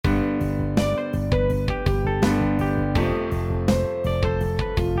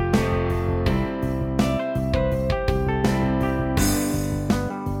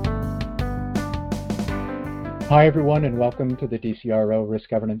Hi, everyone, and welcome to the DCRO Risk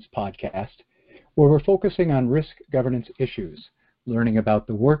Governance Podcast, where we're focusing on risk governance issues, learning about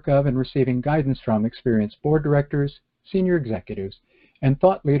the work of and receiving guidance from experienced board directors, senior executives, and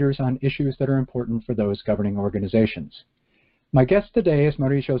thought leaders on issues that are important for those governing organizations. My guest today is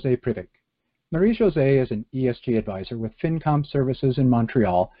Marie-Josee Privyk. Marie-Josee is an ESG advisor with FinCom Services in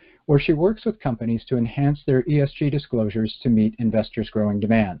Montreal, where she works with companies to enhance their ESG disclosures to meet investors' growing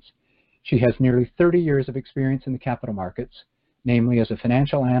demands. She has nearly 30 years of experience in the capital markets, namely as a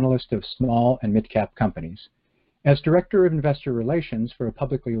financial analyst of small and mid-cap companies, as Director of Investor Relations for a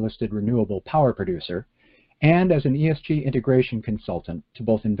publicly listed renewable power producer, and as an ESG integration consultant to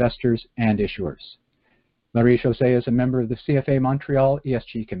both investors and issuers. Marie-Josee is a member of the CFA Montreal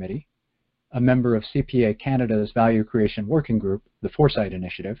ESG Committee, a member of CPA Canada's Value Creation Working Group, the Foresight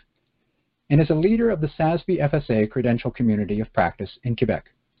Initiative, and is a leader of the SASB FSA Credential Community of Practice in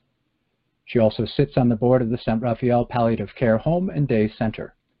Quebec. She also sits on the board of the St. Raphael Palliative Care Home and Day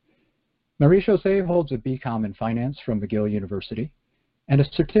Center. Marie-Josee holds a BCom in Finance from McGill University and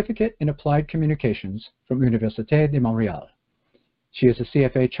a certificate in Applied Communications from Université de Montréal. She is a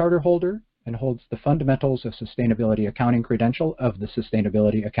CFA charter holder and holds the Fundamentals of Sustainability Accounting credential of the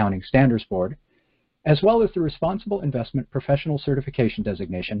Sustainability Accounting Standards Board, as well as the Responsible Investment Professional Certification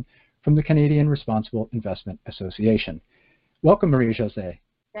designation from the Canadian Responsible Investment Association. Welcome, Marie-Josee.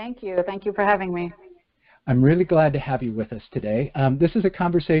 Thank you. Thank you for having me. I'm really glad to have you with us today. This is a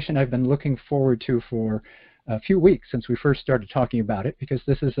conversation I've been looking forward to for a few weeks since we first started talking about it, because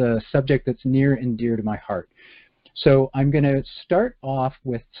this is a subject that's near and dear to my heart. So I'm going to start off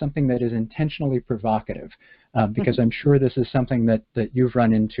with something that is intentionally provocative, because I'm sure this is something that you've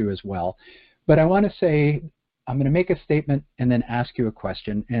run into as well. But I want to say, I'm going to make a statement and then ask you a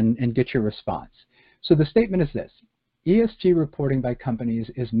question and get your response. So the statement is this: ESG reporting by companies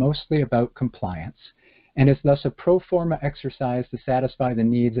is mostly about compliance and is thus a pro forma exercise to satisfy the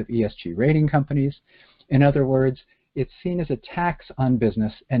needs of ESG rating companies. In other words, it's seen as a tax on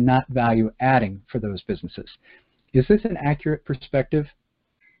business and not value adding for those businesses. Is this an accurate perspective?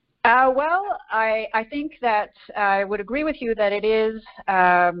 Well, I think that I would agree with you that it is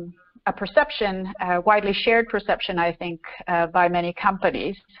a perception, a widely shared perception, I think, by many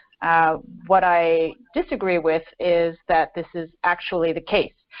companies. What I disagree with is that this is actually the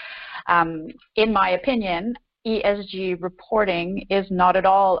case. In my opinion, ESG reporting is not at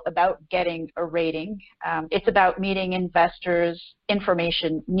all about getting a rating. It's about meeting investors'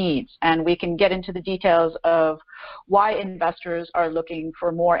 information needs. And we can get into the details of why investors are looking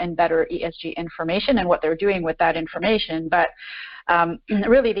for more and better ESG information and what they're doing with that information. But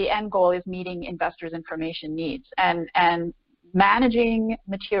really, the end goal is meeting investors' information needs. And managing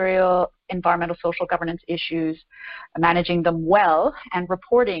material environmental social governance issues, managing them well and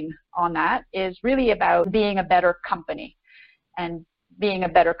reporting on that is really about being a better company. And being a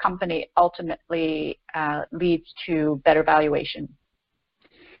better company ultimately leads to better valuation.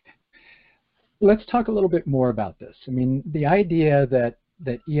 Let's talk a little bit more about this. I mean, the idea that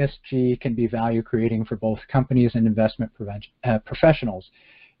ESG can be value creating for both companies and investment professionals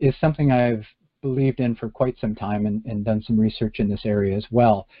is something I've believed in for quite some time and done some research in this area as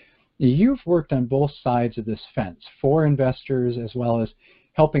well. You've worked on both sides of this fence, for investors as well as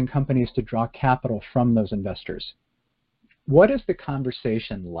helping companies to draw capital from those investors. What is the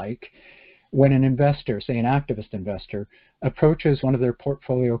conversation like when an investor, say an activist investor, approaches one of their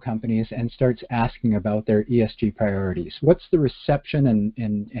portfolio companies and starts asking about their ESG priorities? What's the reception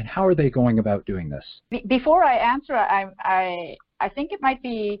and how are they going about doing this? Before I answer, I think it might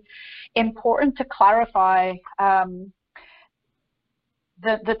be important to clarify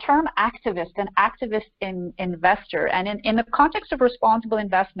the term activist and activist investor. And in the context of responsible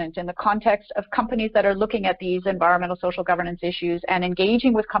investment, in the context of companies that are looking at these environmental social governance issues and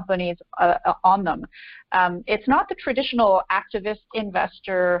engaging with companies on them, it's not the traditional activist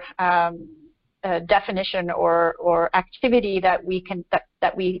investor definition or activity that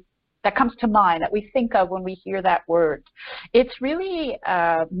comes to mind, that we think of when we hear that word. It's really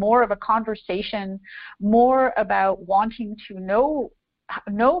more of a conversation, more about wanting to know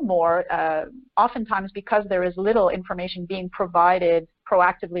more, oftentimes because there is little information being provided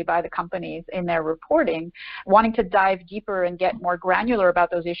proactively by the companies in their reporting, wanting to dive deeper and get more granular about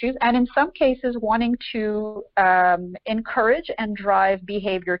those issues, and in some cases wanting to encourage and drive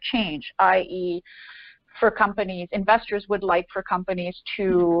behavior change, i.e., for companies, investors would like for companies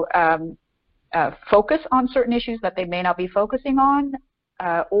to focus on certain issues that they may not be focusing on,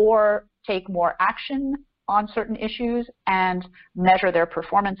 or take more action on certain issues and measure their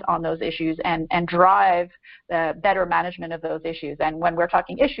performance on those issues and drive the better management of those issues. And when we're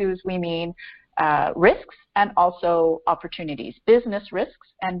talking issues, we mean risks and also opportunities, business risks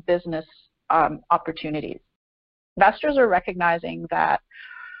and business opportunities. Investors are recognizing that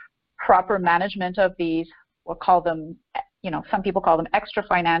proper management of these, we'll call them, some people call them extra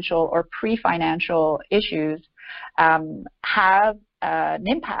financial or pre-financial issues, have an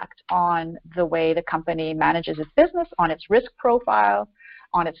impact on the way the company manages its business, on its risk profile,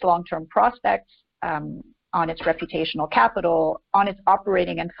 on its long-term prospects, on its reputational capital, on its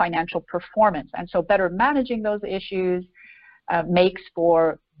operating and financial performance. And so better managing those issues makes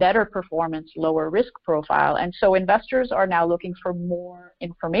for better performance, lower risk profile. And so investors are now looking for more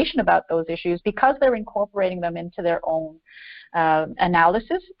information about those issues because they're incorporating them into their own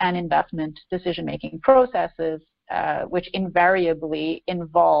analysis and investment decision-making processes, which invariably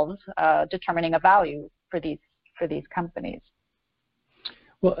involves determining a value for these companies.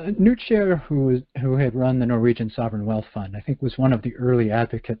 Well, Nutscher, who had run the Norwegian Sovereign Wealth Fund, I think was one of the early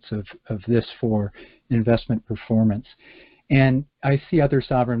advocates of this for investment performance. And I see other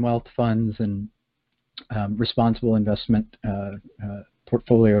sovereign wealth funds and responsible investment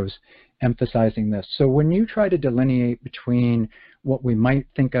portfolios emphasizing this. So when you try to delineate between what we might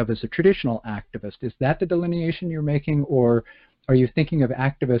think of as a traditional activist, is that the delineation you're making, or are you thinking of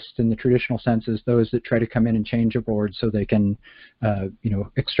activists in the traditional sense as those that try to come in and change a board so they can,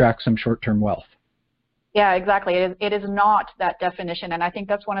 extract some short-term wealth? Yeah, exactly. It is not that definition, and I think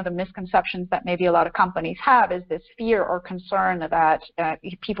that's one of the misconceptions that maybe a lot of companies have, is this fear or concern that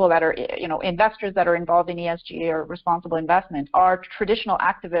people that are, investors that are involved in ESG or responsible investment are traditional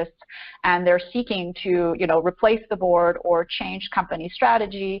activists, and they're seeking to, replace the board or change company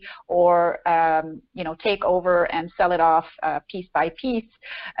strategy or, take over and sell it off piece by piece,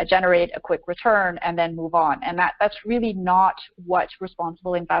 generate a quick return, and then move on. And that's really not what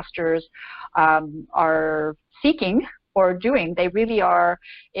responsible investors are seeking or doing. They really are.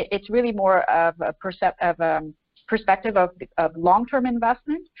 It's really more of a perspective of long-term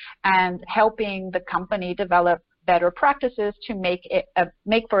investment and helping the company develop better practices to make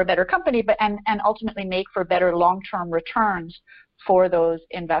for a better company, and ultimately make for better long-term returns for those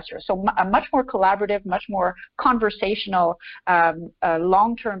investors. So a much more collaborative, much more conversational,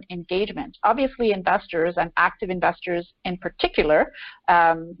 long-term engagement. Obviously, investors and active investors in particular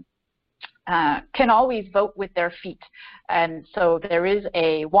can always vote with their feet. And so there is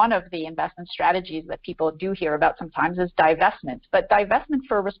one of the investment strategies that people do hear about sometimes is divestment. But divestment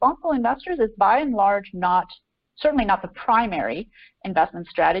for responsible investors is by and large certainly not the primary investment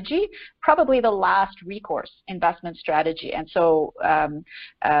strategy, probably the last recourse investment strategy. And so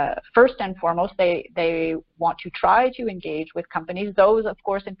first and foremost, they want to try to engage with companies, those of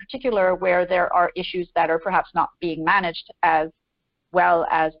course in particular where there are issues that are perhaps not being managed as well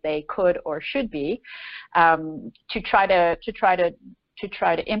as they could or should be, to try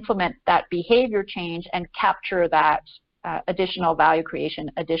to implement that behavior change and capture that additional value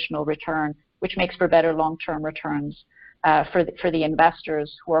creation, additional return, which makes for better long-term returns for the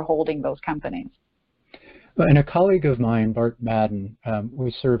investors who are holding those companies. And a colleague of mine, Bart Madden,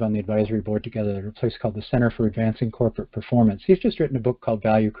 we serve on the advisory board together at a place called the Center for Advancing Corporate Performance. He's just written a book called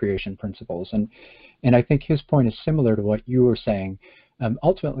Value Creation Principles, and I think his point is similar to what you were saying.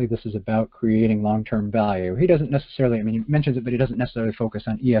 Ultimately, this is about creating long-term value. He doesn't necessarily, he mentions it, but he doesn't necessarily focus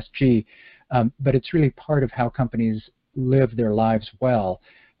on ESG, but it's really part of how companies live their lives well,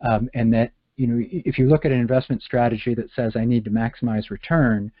 and that, if you look at an investment strategy that says I need to maximize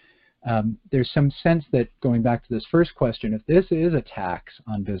return, there's some sense that, going back to this first question, if this is a tax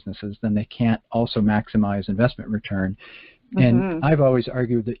on businesses, then they can't also maximize investment return. And I've always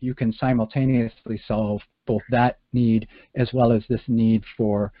argued that you can simultaneously solve both that need as well as this need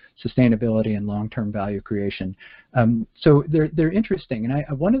for sustainability and long-term value creation. So they're interesting.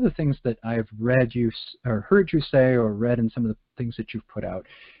 And one of the things that I've read you or heard you say or read in some of the things that you've put out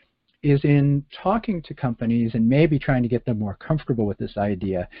is in talking to companies and maybe trying to get them more comfortable with this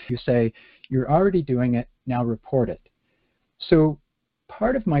idea. You say, you're already doing it, now report it. So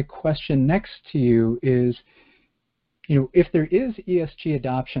part of my question next to you is, if there is ESG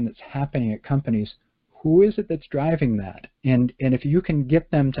adoption that's happening at companies, who is it that's driving that? And if you can get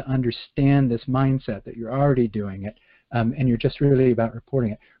them to understand this mindset that you're already doing it, and you're just really about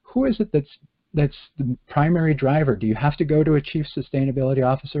reporting it, who is it that's the primary driver? Do you have to go to a chief sustainability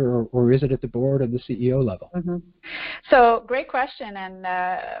officer, or is it at the board or the CEO level? So great question, and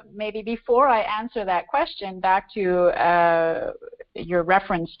maybe before I answer that question, back to your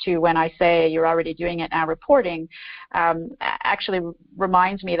reference to when I say you're already doing it now reporting, actually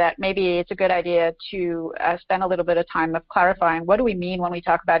reminds me that maybe it's a good idea to spend a little bit of time of clarifying what do we mean when we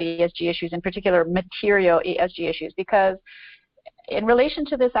talk about ESG issues, in particular material ESG issues, because in relation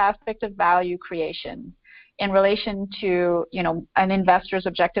to this aspect of value creation, in relation to, an investor's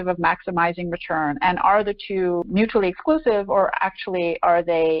objective of maximizing return, and are the two mutually exclusive, or actually are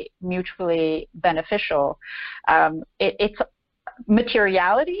they mutually beneficial? It's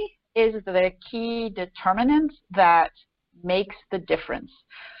materiality is the key determinant that makes the difference.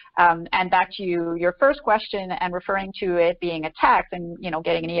 And back to your first question and referring to it being a tax, and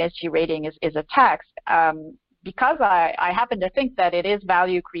getting an ESG rating is a tax. Because I happen to think that it is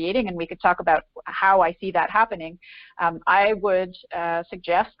value creating, and we could talk about how I see that happening, I would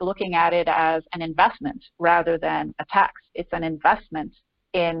suggest looking at it as an investment rather than a tax. It's an investment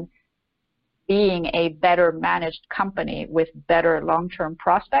in being a better managed company with better long-term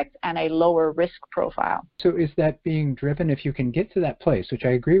prospects and a lower risk profile. So is that being driven, if you can get to that place, which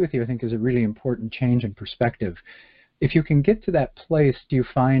I agree with you, I think is a really important change in perspective. If you can get to that place, do you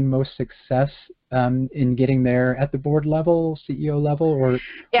find most success in getting there at the board level, CEO level, or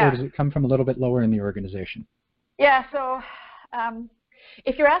does it come from a little bit lower in the organization? Yeah, so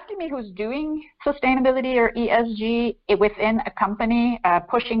if you're asking me who's doing sustainability or ESG within a company,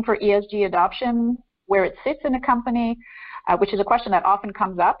 pushing for ESG adoption, where it sits in a company, which is a question that often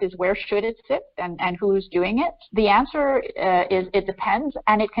comes up, is where should it sit and who's doing it? The answer is it depends,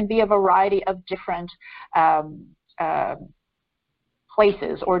 and it can be a variety of different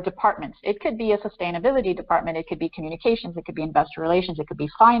places or departments. It could be a sustainability department, it could be communications, it could be investor relations, it could be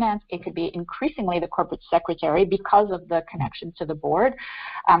finance, it could be increasingly the corporate secretary because of the connection to the board.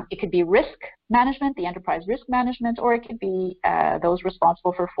 It could be risk management, the enterprise risk management, or it could be those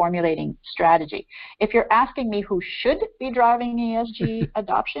responsible for formulating strategy. If you're asking me who should be driving ESG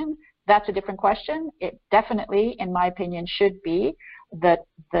adoption, that's a different question. It definitely, in my opinion, should be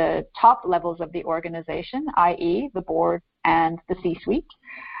the top levels of the organization, i.e. the board and the C-suite.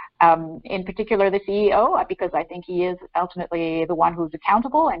 In particular, the CEO, because I think he is ultimately the one who's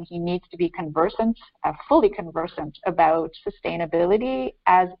accountable, and he needs to be conversant, fully conversant about sustainability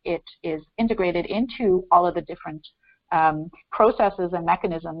as it is integrated into all of the different processes and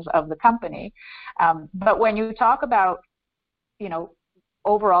mechanisms of the company. But when you talk about,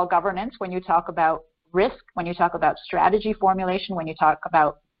 overall governance, when you talk about risk, when you talk about strategy formulation, when you talk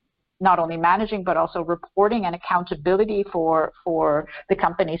about not only managing but also reporting and accountability for the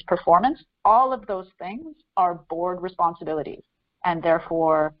company's performance, all of those things are board responsibilities. And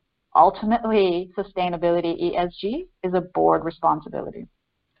therefore, ultimately, sustainability, ESG, is a board responsibility.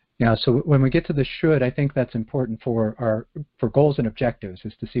 Yeah, so when we get to the should, I think that's important for goals and objectives,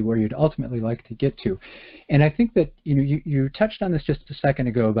 is to see where you'd ultimately like to get to. And I think that you touched on this just a second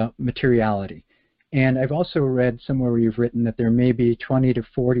ago about materiality. And I've also read somewhere where you've written that there may be 20 to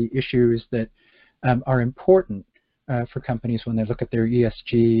 40 issues that are important for companies when they look at their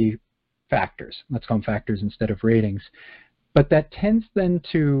ESG factors. Let's call them factors instead of ratings. But that tends then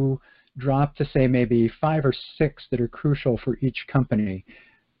to drop to, say, maybe 5 or 6 that are crucial for each company.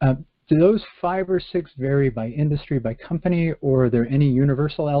 Do those 5 or 6 vary by industry, by company, or are there any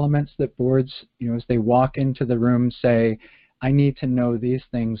universal elements that boards, as they walk into the room, say, I need to know these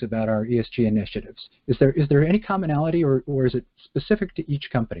things about our ESG initiatives? Is there any commonality, or is it specific to each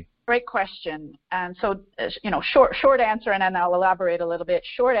company? Great question. And so, short answer, and then I'll elaborate a little bit.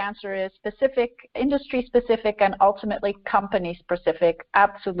 Short answer is specific, industry specific, and ultimately company specific.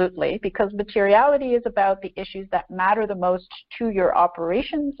 Absolutely, because materiality is about the issues that matter the most to your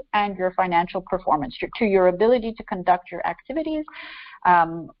operations and your financial performance, to your ability to conduct your activities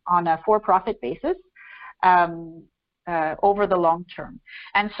on a for-profit basis. Over the long term.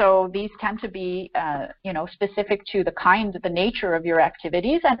 And so these tend to be, specific to the nature of your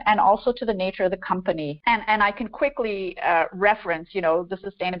activities, and also to the nature of the company. And I can quickly reference, the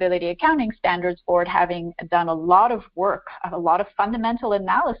Sustainability Accounting Standards Board having done a lot of work, a lot of fundamental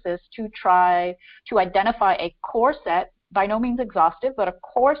analysis to try to identify a core set, by no means exhaustive, but a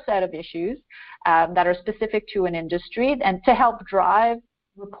core set of issues that are specific to an industry, and to help drive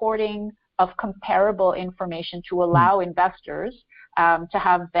reporting of comparable information to allow investors to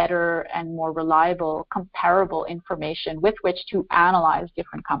have better and more reliable comparable information with which to analyze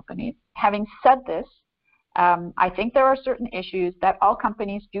different companies. Having said this, I think there are certain issues that all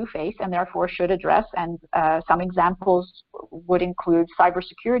companies do face and therefore should address, and some examples would include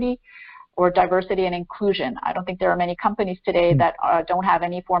cybersecurity or diversity and inclusion. I don't think there are many companies today that don't have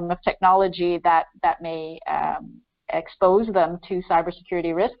any form of technology that may expose them to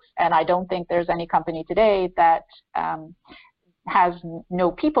cybersecurity risks, and I don't think there's any company today that has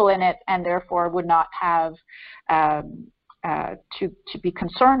no people in it and therefore would not have to be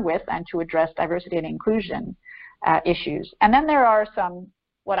concerned with and to address diversity and inclusion issues. And then there are some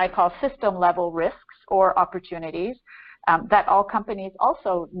what I call system level risks or opportunities. that all companies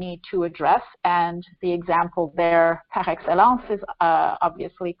also need to address. And the example there, par excellence, is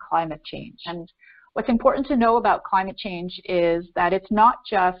obviously climate change. And what's important to know about climate change is that it's not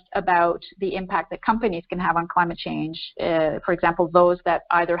just about the impact that companies can have on climate change. For example, those that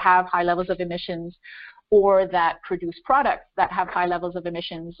either have high levels of emissions or that produce products that have high levels of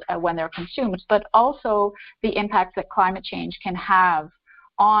emissions when they're consumed, but also the impacts that climate change can have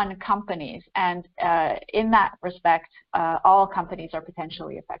on companies. And in that respect, all companies are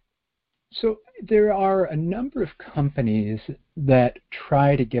potentially affected. So there are a number of companies that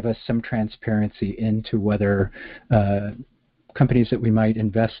try to give us some transparency into whether companies that we might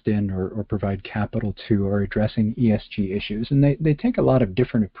invest in or provide capital to are addressing ESG issues. And they take a lot of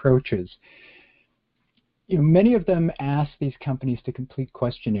different approaches. Many of them ask these companies to complete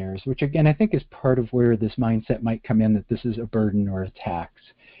questionnaires, which again I think is part of where this mindset might come in, that this is a burden or a tax.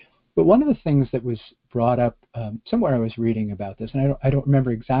 But one of the things that was brought up somewhere I was reading about this, and I don't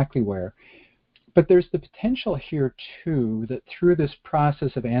remember exactly where, but there's the potential here too that through this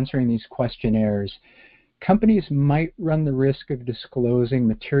process of answering these questionnaires, companies might run the risk of disclosing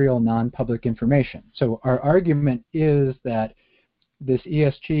material non-public information. So our argument is that this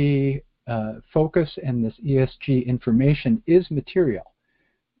ESG focus and this ESG information is material.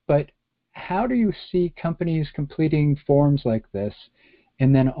 But how do you see companies completing forms like this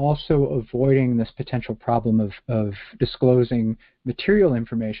and then also avoiding this potential problem of disclosing material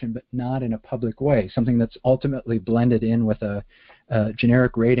information but not in a public way, something that's ultimately blended in with a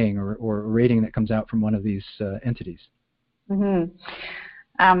generic rating or a rating that comes out from one of these entities? Mm-hmm.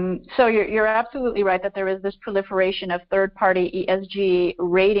 So you're absolutely right that there is this proliferation of third-party ESG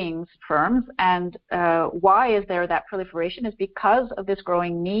ratings firms, and why is there that proliferation is because of this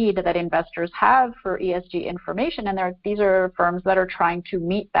growing need that investors have for ESG information, and these are firms that are trying to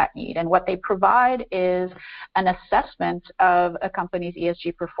meet that need. And what they provide is an assessment of a company's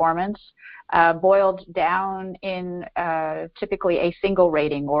ESG performance boiled down in typically a single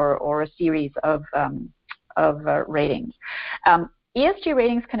rating or a series of ratings. ESG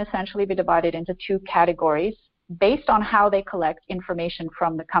ratings can essentially be divided into two categories based on how they collect information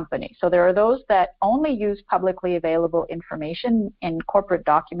from the company. So there are those that only use publicly available information in corporate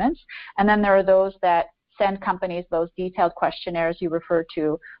documents, and then there are those that send companies those detailed questionnaires you referred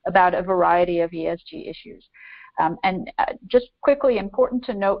to about a variety of ESG issues. Just quickly, important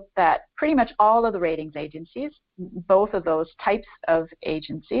to note that pretty much all of the ratings agencies, both of those types of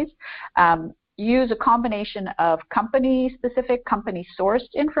agencies, use a combination of company-specific,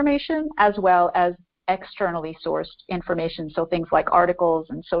 company-sourced information as well as externally sourced information, so things like articles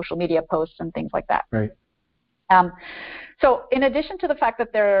and social media posts and things like that. Right. So in addition to the fact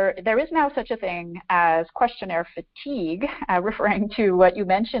that there is now such a thing as questionnaire fatigue, referring to what you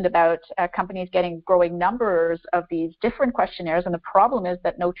mentioned about companies getting growing numbers of these different questionnaires, and the problem is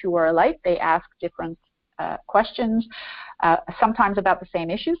that no two are alike. They ask different questions, sometimes about the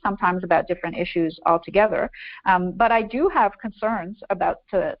same issues, sometimes about different issues altogether. But I do have concerns about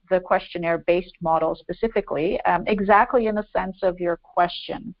the questionnaire-based model specifically, exactly in the sense of your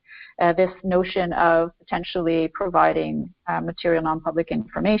question, this notion of potentially providing material non-public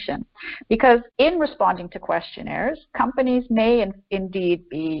information. Because in responding to questionnaires, companies may indeed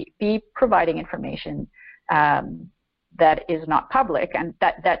be providing information that is not public, and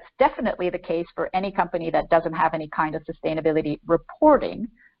that's definitely the case for any company that doesn't have any kind of sustainability reporting,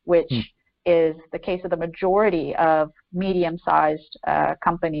 which is the case of the majority of medium-sized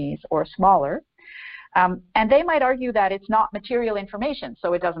companies or smaller. And they might argue that it's not material information,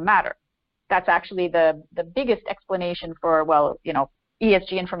 so it doesn't matter. That's actually the biggest explanation for, well,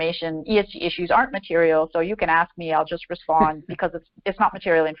 ESG information, ESG issues aren't material, so you can ask me, I'll just respond because it's not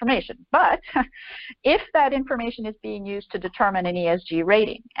material information. But if that information is being used to determine an ESG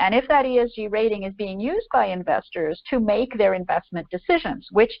rating, and if that ESG rating is being used by investors to make their investment decisions,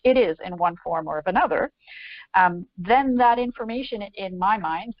 which it is in one form or of another, then that information, in my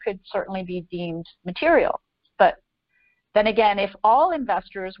mind, could certainly be deemed material. But then again, if all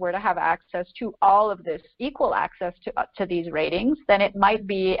investors were to have access to all of this, equal access to these ratings, then it might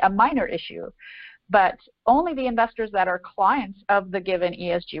be a minor issue. But only the investors that are clients of the given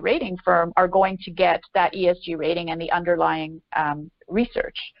ESG rating firm are going to get that ESG rating and the underlying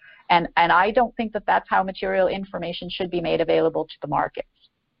research. And I don't think that that's how material information should be made available to the markets.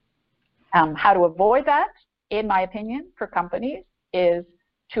 How to avoid that, in my opinion, for companies is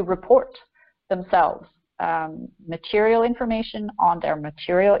to report themselves material information on their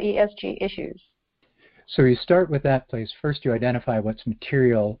material ESG issues. So you start with that place. First, you identify what's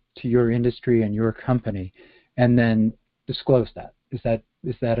material to your industry and your company, and then disclose that. Is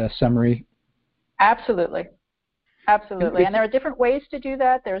that a summary? Absolutely. Absolutely, and there are different ways to do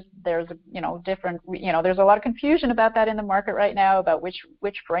that. There's different, there's a lot of confusion about that in the market right now about which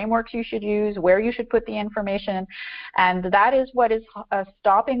frameworks you should use, where you should put the information, and that is what is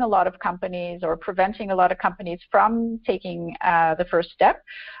stopping a lot of companies or preventing a lot of companies from taking the first step.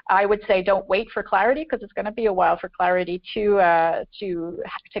 I would say don't wait for clarity, because it's going to be a while for clarity to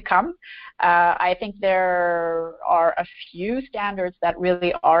come. I think there are a few standards that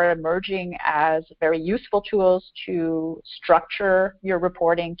really are emerging as very useful tools to structure your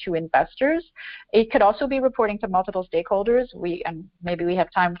reporting to investors. It could also be reporting to multiple stakeholders. Maybe we have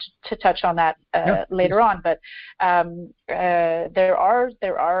time to touch on that later on. But there are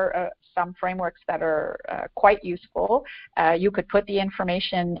some frameworks that are quite useful. You could put the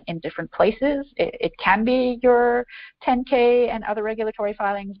information in different places. It can be your 10K and other regulatory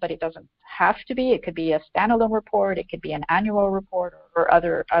filings, but it doesn't have to be. It could be a standalone report. It could be an annual report or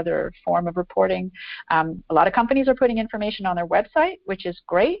other form of reporting. A lot of companies are putting information on their website, which is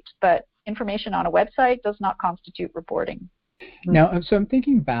great, but information on a website does not constitute reporting. Now, so I'm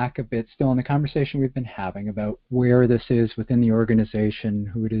thinking back a bit still in the conversation we've been having about where this is within the organization,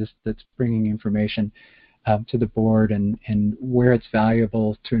 who it is that's bringing information to the board, and where it's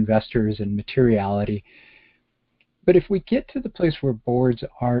valuable to investors and materiality. But if we get to the place where boards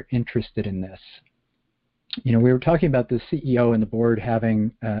are interested in this, we were talking about the CEO and the board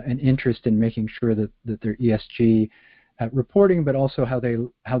having an interest in making sure that their ESG reporting, but also how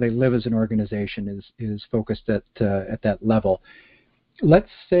they live as an organization is focused at that level. Let's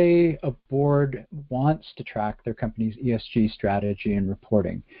say a board wants to track their company's ESG strategy and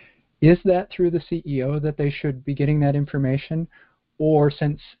reporting. Is that through the CEO that they should be getting that information? Or,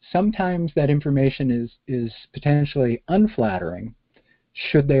 since sometimes that information is potentially unflattering,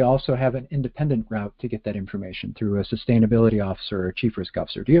 should they also have an independent route to get that information through a sustainability officer or a chief risk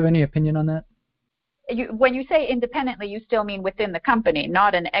officer? Do you have any opinion on that? When you say independently, you still mean within the company,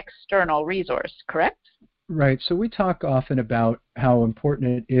 not an external resource, correct? Right. So we talk often about how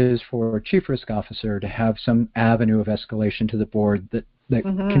important it is for a chief risk officer to have some avenue of escalation to the board that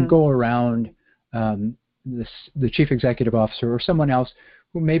can go around the chief executive officer or someone else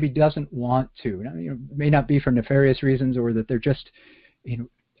who maybe doesn't want to. May not be for nefarious reasons, or that they're just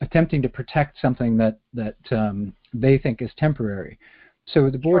attempting to protect something that they think is temporary. So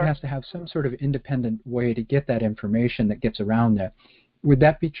the board has to have some sort of independent way to get that information that gets around that. Would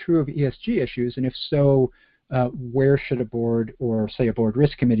that be true of ESG issues? And if so, where should a board or, say, a board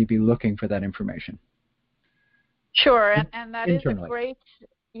risk committee be looking for that information? Sure, and that is a great,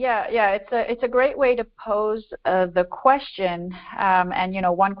 it's a great way to pose the question.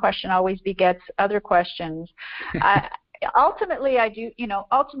 And one question always begets other questions. Ultimately, I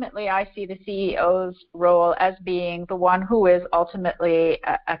see the CEO's role as being the one who is ultimately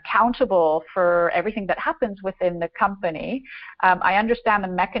accountable for everything that happens within the company. I understand the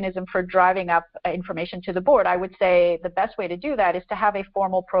mechanism for driving up information to the board. I would say the best way to do that is to have a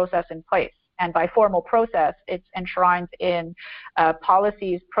formal process in place. And by formal process, it's enshrined in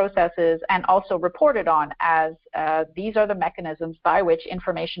policies, processes, and also reported on as these are the mechanisms by which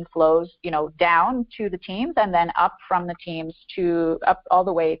information flows, down to the teams and then up from the teams up all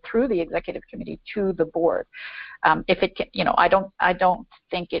the way through the executive committee to the board. I don't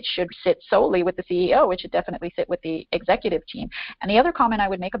think it should sit solely with the CEO. It should definitely sit with the executive team. And the other comment I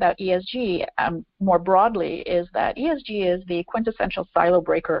would make about ESG more broadly is that ESG is the quintessential silo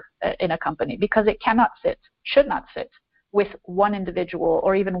breaker in a company, because it should not sit with one individual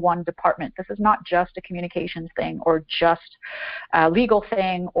or even one department. This is not just a communications thing or just a legal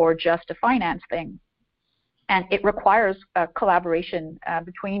thing or just a finance thing. And it requires collaboration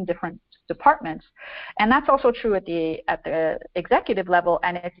between different departments, and that's also true at the executive level,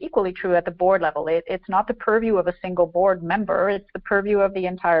 and it's equally true at the board level. It's not the purview of a single board member; it's the purview of the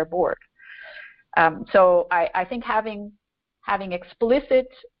entire board. So I think having explicit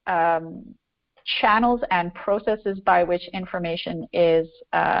channels and processes by which information is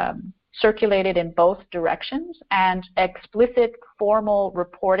circulated in both directions, and explicit formal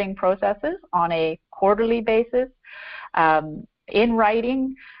reporting processes on a quarterly basis in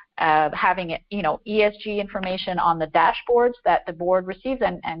writing, having ESG information on the dashboards that the board receives,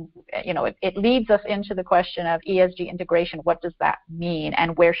 and it leads us into the question of ESG integration. What does that mean,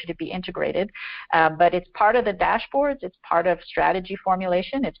 and where should it be integrated? But it's part of the dashboards, it's part of strategy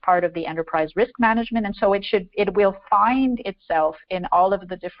formulation, it's part of the enterprise risk management, and so it will find itself in all of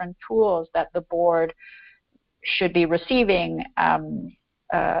the different tools that the board should be receiving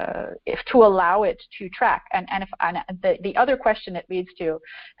if to allow it to track. And the other question it leads to,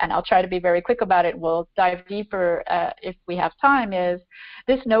 and I'll try to be very quick about it, we'll dive deeper if we have time, is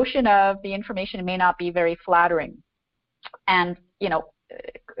this notion of the information may not be very flattering. And,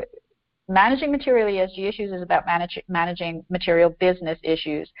 managing material ESG issues is about managing material business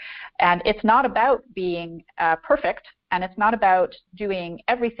issues. And it's not about being perfect, and it's not about doing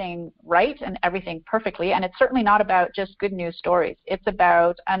everything right and everything perfectly, and it's certainly not about just good news stories. It's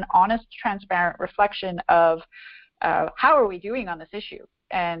about an honest, transparent reflection of how are we doing on this issue?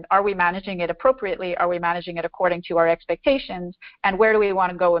 And are we managing it appropriately? Are we managing it according to our expectations? And where do we want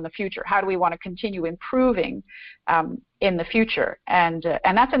to go in the future? How do we want to continue improving in the future? And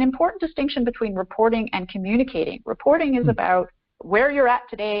that's an important distinction between reporting and communicating. Reporting is about where you're at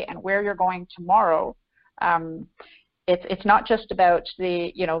today and where you're going tomorrow. It's not just about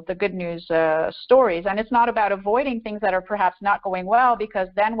the good news stories, and it's not about avoiding things that are perhaps not going well, because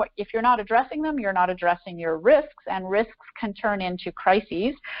then if you're not addressing them, you're not addressing your risks, and risks can turn into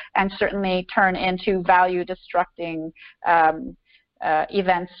crises and certainly turn into value destructing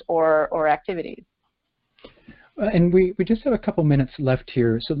events or activities. And we just have a couple minutes left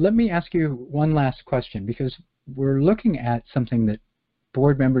here, so let me ask you one last question, because we're looking at something that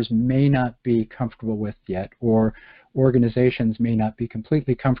board members may not be comfortable with yet, or organizations may not be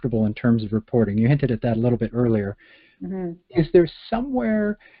completely comfortable in terms of reporting. You hinted at that a little bit earlier. Mm-hmm. Is there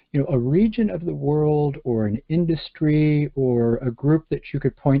somewhere, a region of the world or an industry or a group that you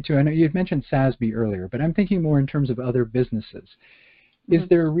could point to? I know you'd mentioned SASB earlier, but I'm thinking more in terms of other businesses. Mm-hmm. Is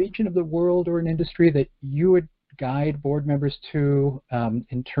there a region of the world or an industry that you would guide board members to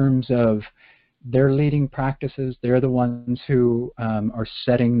in terms of their leading practices? They're the ones who are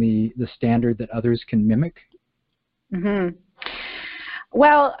setting the standard that others can mimic? Mm-hmm.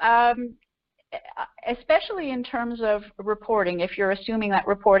 Well, especially in terms of reporting, if you're assuming that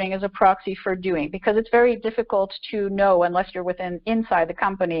reporting is a proxy for doing, because it's very difficult to know unless you're inside the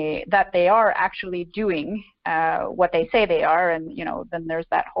company that they are actually doing what they say they are. And then there's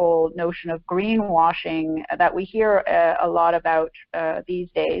that whole notion of greenwashing that we hear a lot about these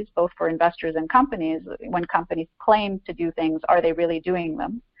days, both for investors and companies. When companies claim to do things, are they really doing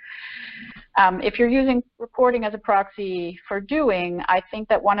them? If you're using reporting as a proxy for doing, I think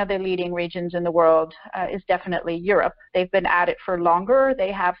that one of the leading regions in the world is definitely Europe. They've been at it for longer.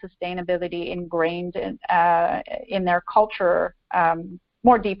 They have sustainability ingrained in their culture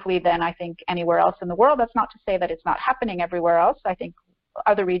more deeply than I think anywhere else in the world. That's not to say that it's not happening everywhere else. I think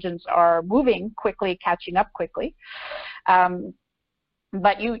other regions are moving quickly, catching up quickly.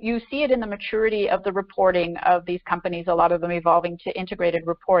 But you see it in the maturity of the reporting of these companies, a lot of them evolving to integrated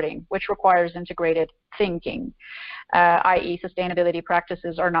reporting, which requires integrated thinking, i.e. sustainability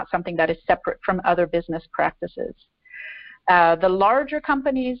practices are not something that is separate from other business practices. The larger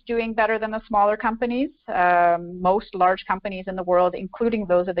companies doing better than the smaller companies. Most large companies in the world, including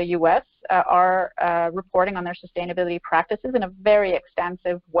those of the US, are reporting on their sustainability practices in a very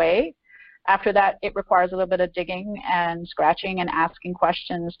extensive way. After that, it requires a little bit of digging and scratching and asking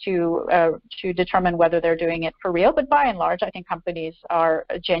questions to determine whether they're doing it for real. But by and large, I think companies are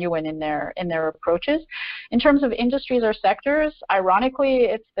genuine in their approaches. In terms of industries or sectors, ironically,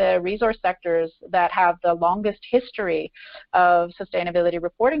 it's the resource sectors that have the longest history of sustainability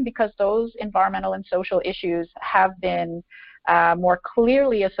reporting, because those environmental and social issues have been more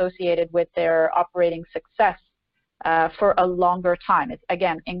clearly associated with their operating success for a longer time. It's,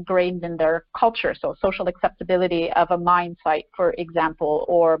 again, ingrained in their culture. So social acceptability of a mine site, for example,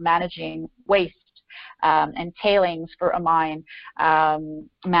 or managing waste and tailings for a mine,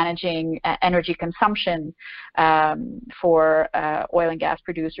 managing energy consumption for oil and gas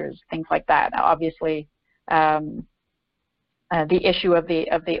producers, things like that. Now, obviously, the issue of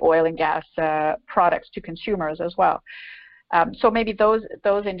the oil and gas products to consumers as well. So maybe those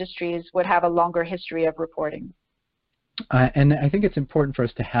industries would have a longer history of reporting. And I think it's important for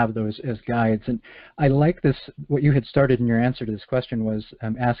us to have those as guides. And I like this, what you had started in your answer to this question was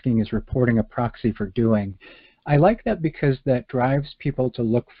asking, is reporting a proxy for doing? I like that because that drives people to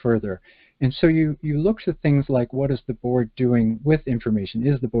look further. And so you look to things like, what is the board doing with information?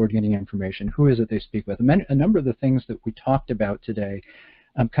 Is the board getting information? Who is it they speak with? A number of the things that we talked about today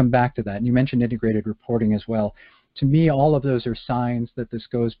come back to that. And you mentioned integrated reporting as well. To me, all of those are signs that this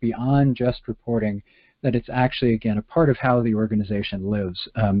goes beyond just reporting, that it's actually, again, a part of how the organization lives.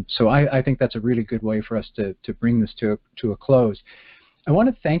 So I think that's a really good way for us to bring this to a close. I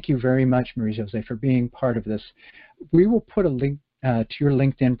want to thank you very much, Marie-Josee, for being part of this. We will put a link to your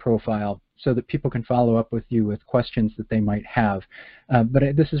LinkedIn profile so that people can follow up with you with questions that they might have.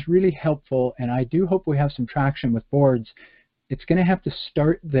 But this is really helpful, and I do hope we have some traction with boards. It's going to have to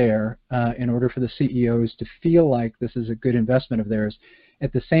start there in order for the CEOs to feel like this is a good investment of theirs.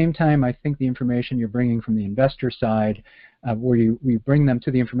 At the same time, I think the information you're bringing from the investor side, where we bring them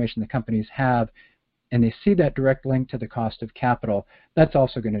to the information the companies have, and they see that direct link to the cost of capital, that's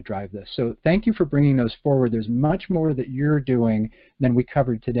also going to drive this. So thank you for bringing those forward. There's much more that you're doing than we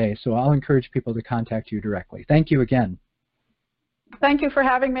covered today, so I'll encourage people to contact you directly. Thank you again. Thank you for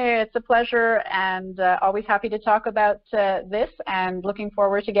having me. It's a pleasure, and always happy to talk about this, and looking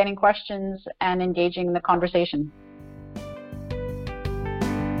forward to getting questions and engaging in the conversation.